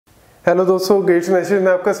Hello दोस्तों, gets message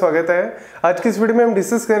में आपका स्वागत है। आज की इस वीडियो में हम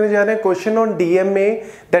डिस्कस करने जा रहे हैं question on DMA,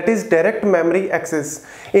 that is direct memory access.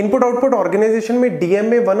 Input output organisation में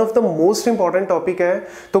DMA one of the most important topic है।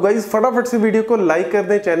 तो गाइस फटाफट से वीडियो को लाइक कर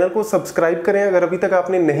दें, चैनल को सब्सक्राइब करें अगर अभी तक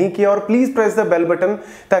आपने नहीं किया, और please press the bell button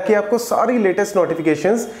ताकि आपको सारी लेटेस्ट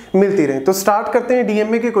नोटिफिकेशंस मिलती रहें। तो स्टार्ट करते हैं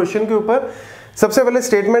डीएमए के क्वेश्चन के ऊपर। सबसे पहले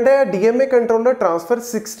स्टेटमेंट है, DMA controller transfer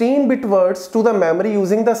 16 bit words to the memory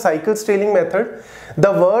using the cycle scaling method. The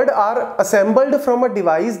word are assembled from a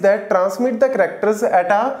device that transmit the characters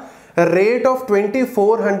at a rate of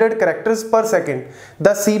 2400 characters per second.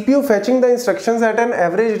 The CPU fetching the instructions at an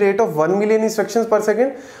average rate of 1 million instructions per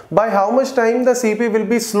second. By how much time the CPU will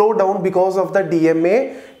be slowed down because of the DMA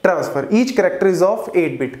transfer? Each character is of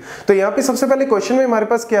 8 bit. तो यहाँ पे सबसे पहले question में हमारे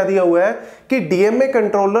पास क्या दिया हुआ है कि डीएमए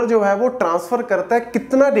कंट्रोलर जो है वो ट्रांसफर करता है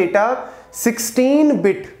कितना डेटा? 16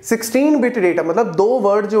 बिट डेटा, मतलब 2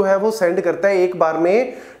 वर्ड जो है वो सेंड करता है एक बार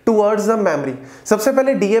में टुवर्ड्स द मेमोरी। सबसे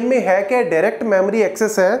पहले डीएमए है क्या? डायरेक्ट मेमोरी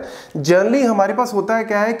एक्सेस है। जनरली हमारे पास होता है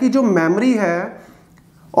क्या है कि जो मेमोरी है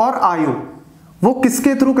और आईओ वो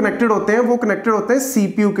किसके थ्रू कनेक्टेड होते हैं? वो कनेक्टेड होते हैं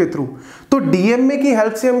सीपीयू के थ्रू। तो डीएमए की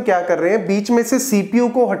हेल्प से हम क्या कर रहे हैं? बीच में से सीपीयू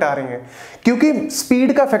को हटा रहे हैं, क्योंकि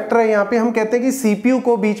स्पीड का फैक्टर है यहाँ पे। हम कहते हैं कि सीपीयू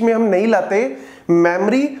को बीच में हम नहीं लाते,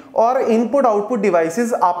 मेमोरी और इनपुट आउटपुट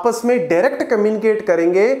डिवाइसेस आपस में डायरेक्ट कम्युनिकेट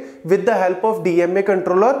करेंगे with the help of DMA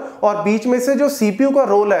controller, और बीच में से जो सीपीयू का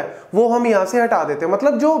रोल है वो हम यहां से हटा देते हैं।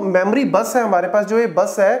 मतलब जो मेमोरी बस है हमारे पास, जो ये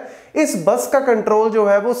बस है, इस बस का कंट्रोल जो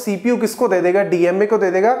है वो सीपीयू किसको दे देगा? डीएमए को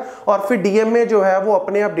दे देगा, और फिर डीएमए जो है वो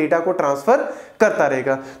अपने आप डेटा को ट्रांसफर करता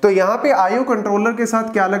रहेगा। तो यहाँ पे आईओ कंट्रोलर के साथ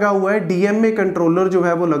क्या लगा हुआ है? डीएमए कंट्रोलर जो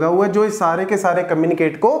है वो लगा हुआ है, जो इस सारे के सारे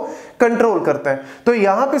कम्युनिकेट को कंट्रोल करता है। तो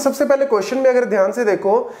यहाँ पे सबसे पहले क्वेश्चन में अगर ध्यान से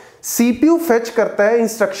देखो, सीपीयू फेच करता है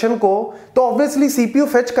इंस्ट्रक्शन को, तो ऑब्वियसली सीपीयू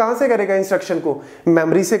फेच कहां से करेगा? इंस्ट्रक्शन को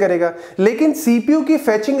मेमोरी से करेगा। लेकिन सीपीयू की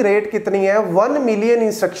फेचिंग रेट कितनी है? 1 मिलियन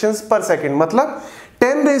इंस्ट्रक्शंस पर सेकंड, मतलब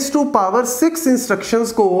 10⁻⁶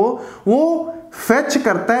 इंस्ट्रक्शंस को वो फेच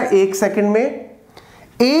करता है 1 सेकंड में।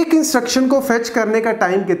 एक इंस्ट्रक्शन को फेच करने का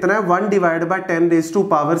टाइम कितना है?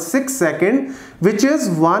 1/10⁻⁶ second, which is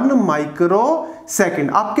 1 micro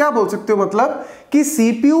second. आप क्या बोल सकते हो? मतलब कि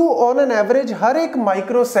सीपीयू ऑन एन एवरेज हर एक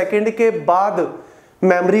माइक्रो सेकंड के बाद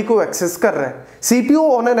मेमोरी को एक्सेस कर रहा है। CPU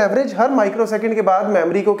on an average her micro second के बाद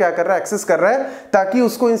मेमोरी को क्या कर रहा है? एक्सेस कर रहा है, ताकि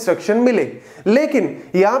उसको इंस्ट्रक्शन मिले। लेकिन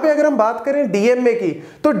यहां पे अगर हम बात करें डीएमए की,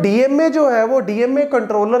 तो डीएमए जो है वो डीएमए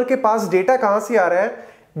कंट्रोलर के पास डेटा कहां से आ रहा है?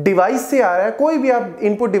 डिवाइस से आ रहा है। कोई भी आप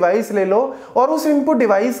इनपुट डिवाइस ले लो, और उस इनपुट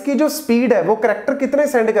डिवाइस की जो स्पीड है वो कैरेक्टर कितने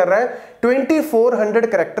सेंड कर रहा है? 2400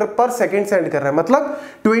 कैरेक्टर पर सेकंड सेंड कर रहा है। मतलब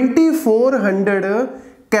 2400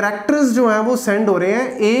 कैरेक्टर्स जो हैं वो सेंड हो रहे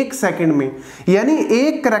हैं 1 सेकंड में। यानी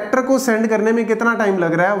एक कैरेक्टर को सेंड करने में कितना टाइम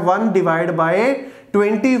लग रहा है?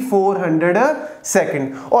 1/2400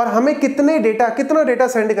 सेकंड। और हमें कितना डेटा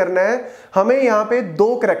सेंड करना है? हमें यहाँ पे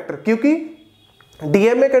 2 कैरेक्टर, क्योंकि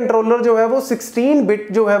डीएमए कंट्रोलर जो है वो 16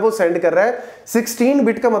 बिट जो है वो सेंड कर रहा है। 16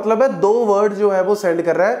 बिट का मतलब है 2 वर्ड जो है वो सेंड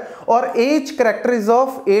कर रहा है, और each character is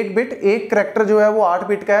of 8 bit. एक कैरेक्टर जो है वो 8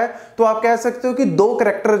 बिट का है। तो आप कह सकते हो कि 2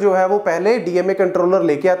 कैरेक्टर जो है वो पहले डीएमए कंट्रोलर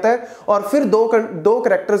लेके आता है, और फिर दो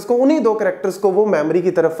कैरेक्टर्स को, उन्हीं 2 कैरेक्टर्स को वो मेमोरी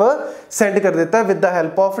की तरफ सेंड कर देता है with the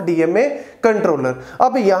help of DMA controller.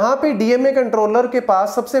 अब यहाँ पे डीएमए कंट्रोलर के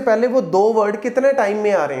पास सबसे पहले वो 2 वर्ड कितने टाइम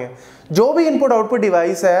में आ रहे हैं? जो भी इनपुट आउटपुट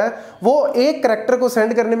डिवाइस है वो एक कैरेक्टर को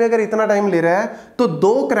सेंड करने में अगर इतना टाइम ले रहा है, तो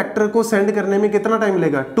 2 कैरेक्टर को सेंड करने में कितना टाइम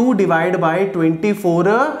लेगा?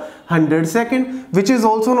 2/2400 second, which is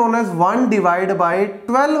also known as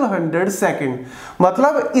 1/1200 second.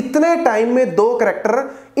 मतलब इतने टाइम में 2 कैरेक्टर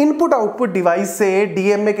इनपुट आउटपुट डिवाइस से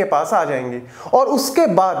डीएमए के पास आ जाएंगे। और उसके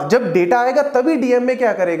बाद जब डेटा आएगा तभी डीएमए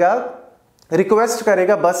क्या करेगा? रिक्वेस्ट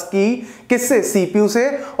करेगा बस की, किससे? सीपीयू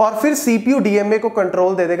से, और फिर सीपीयू डीएमए को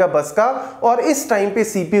कंट्रोल दे देगा बस का, और इस टाइम पे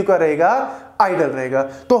सीपीयू का रहेगा आइडल रहेगा।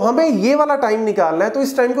 तो हमें ये वाला टाइम निकालना है। तो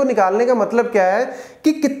इस टाइम को निकालने का मतलब क्या है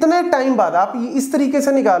कि कितने टाइम बाद, आप इस तरीके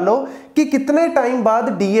से निकाल लो कि कितने टाइम बाद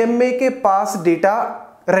डीएमए के पास डेटा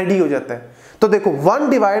रेडी हो जाता है। तो देखो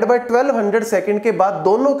 1/1200 सेकंड के बाद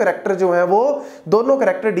दोनों कैरेक्टर जो है वो दोनों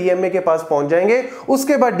कैरेक्टर डीएमए के पास पहुंच जाएंगे।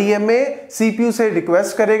 उसके बाद डीएमए सीपीयू से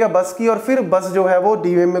रिक्वेस्ट करेगा बस की, और फिर बस जो है वो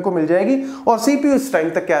डीएमए को मिल जाएगी, और सीपीयू इस टाइम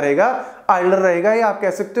तक क्या रहेगा? आइडल रहेगा, या आप कह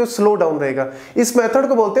सकते हो स्लो डाउन रहेगा। इस मेथड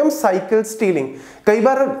को बोलते हैं हम साइकिल स्टीलिंग। कई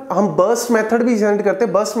बार हम बर्स्ट मेथड भी सेंड करते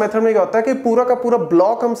हैं। बर्स्ट मेथड में क्या होता है कि पूरा का पूरा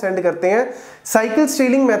ब्लॉक हम सेंड करते हैं। साइकिल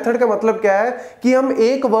स्टीलिंग मेथड का मतलब क्या है कि हम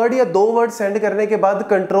एक वर्ड या 2 वर्ड सेंड करने के बाद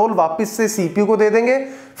कंट्रोल वापस से सीपीयू को दे देंगे,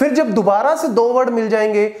 फिर जब दोबारा से 2 वर्ड मिल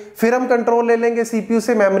जाएंगे फिर हम कंट्रोल ले लेंगे सीपीयू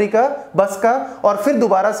से, मेमोरी का, बस का, और फिर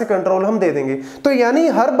दोबारा से कंट्रोल हम दे देंगे। तो यानी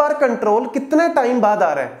हर बार कंट्रोल कितने टाइम बाद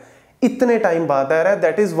आ रहा है? इतने टाइम बाद आ रहा है,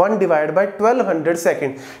 that is 1 divide by 1200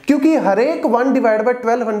 second, क्योंकि हर एक 1 डिवाइड बाय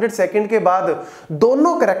 1200 सेकंड के बाद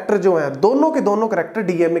दोनों कैरेक्टर जो है, दोनों के दोनों कैरेक्टर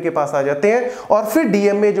डीएमए के पास आ जाते हैं और फिर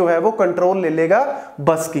डीएमए जो है वो कंट्रोल ले लेगा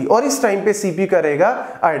बस की, और इस टाइम पे सीपीयू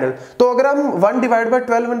करेगा आइडल। तो अगर हम 1 डिवाइड बाय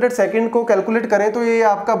 1200 सेकंड को कैलकुलेट करें तो ये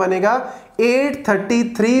आपका बनेगा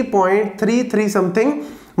 833.33 समथिंग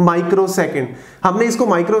माइक्रो सेकंड। हमने इसको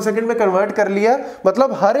माइक्रो सेकंड में कन्वर्ट कर लिया,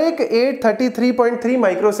 मतलब हर एक 833.3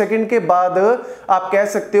 माइक्रो सेकंड के बाद आप कह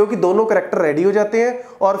सकते हो कि दोनों कैरेक्टर रेडी हो जाते हैं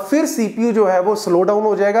और फिर सीपीयू जो है वो स्लो डाउन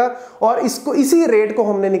हो जाएगा, और इसको इसी रेट को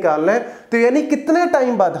हमने निकालना है। तो यानी कितने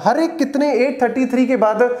टाइम बाद, हर एक कितने 833 के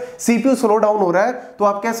बाद सीपीयू स्लो डाउन हो रहा है, तो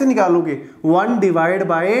आप कैसे निकालोगे 1 डिवाइड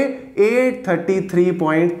बाय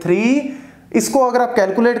 833.3। इसको अगर आप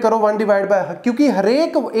कैलकुलेट करो 1 डिवाइड बाय, क्योंकि हर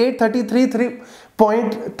एक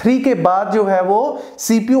 833.3 के बाद जो है वो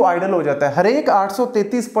सीपीयू आइडल हो जाता है, हर एक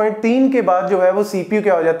 833.3 के बाद जो है वो सीपीयू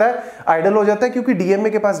क्या हो जाता है, आइडल हो जाता है, क्योंकि डीएमए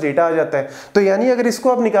के पास डेटा आ जाता है। तो यानी अगर इसको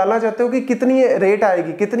आप निकालना चाहते हो कि कितनी रेट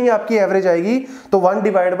आएगी, कितनी आपकी एवरेज आएगी, तो 1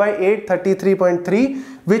 divide by 833.3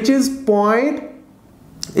 which is point,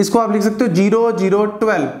 इसको आप लिख सकते हो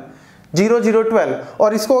 0012,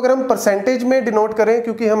 और इसको अगर हम परसेंटेज में डिनोट करें,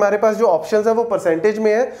 क्योंकि हमारे पास जो ऑप्शंस है वो परसेंटेज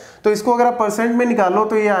में है, तो इसको अगर आप परसेंट में निकालो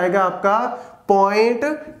तो ये आएगा आपका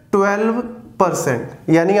 0.12%,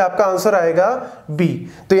 यानी आपका आंसर आएगा बी।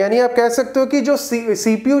 तो यानी आप कह सकते हो कि जो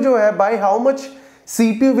सीपीयू जो है, by how much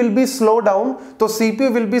CPU will be slow down, तो CPU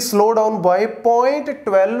will be slow down by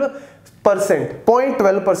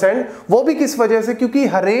 0.12%। वो भी किस वजह से, क्योंकि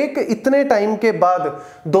हर एक इतने टाइम के बाद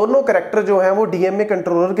दोनों कैरेक्टर जो हैं वो डीएमए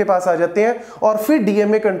कंट्रोलर के पास आ जाते हैं, और फिर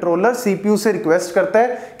डीएमए कंट्रोलर सीपीयू से रिक्वेस्ट करता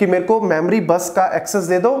है कि मेरे को मेमोरी बस का एक्सेस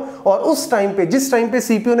दे दो, और उस टाइम पे, जिस टाइम पे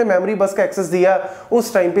सीपीयू ने मेमोरी बस का एक्सेस दिया,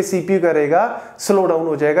 उस टाइम पे सीपीयू करेगा स्लो डाउन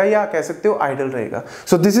हो जाएगा, या कह सकते हो आइडल रहेगा।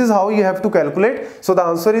 So this is how you have to calculate. So the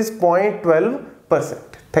answer is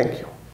 0.12%। Thank you.